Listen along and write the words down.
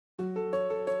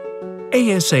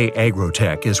ASA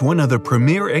Agrotech is one of the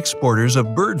premier exporters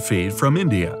of bird feed from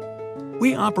India.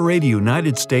 We operate a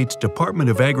United States Department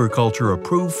of Agriculture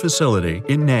approved facility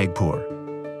in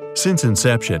Nagpur. Since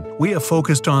inception, we have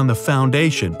focused on the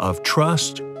foundation of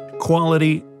trust,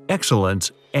 quality,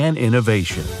 excellence, and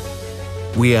innovation.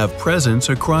 We have presence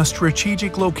across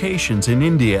strategic locations in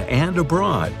India and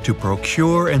abroad to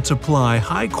procure and supply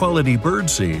high-quality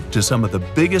birdseed to some of the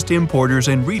biggest importers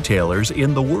and retailers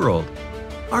in the world.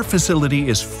 Our facility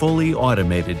is fully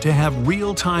automated to have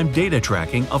real-time data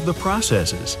tracking of the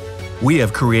processes. We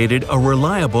have created a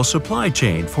reliable supply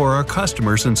chain for our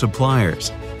customers and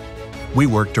suppliers. We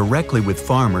work directly with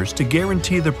farmers to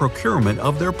guarantee the procurement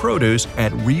of their produce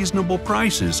at reasonable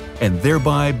prices and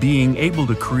thereby being able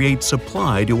to create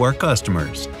supply to our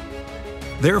customers.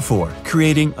 Therefore,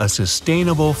 creating a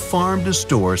sustainable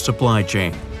farm-to-store supply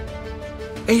chain.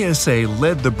 ASA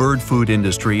led the bird food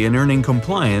industry in earning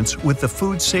compliance with the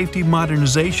Food Safety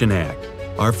Modernization Act.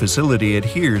 Our facility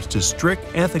adheres to strict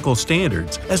ethical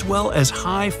standards as well as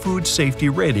high food safety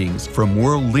ratings from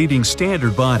world-leading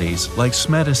standard bodies like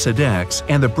SEDEX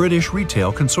and the British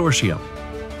Retail Consortium.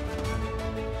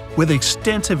 With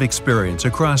extensive experience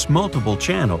across multiple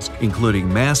channels,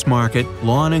 including mass market,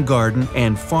 lawn and garden,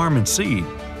 and farm and seed,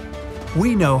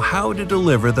 we know how to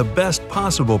deliver the best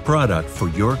possible product for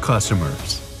your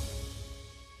customers.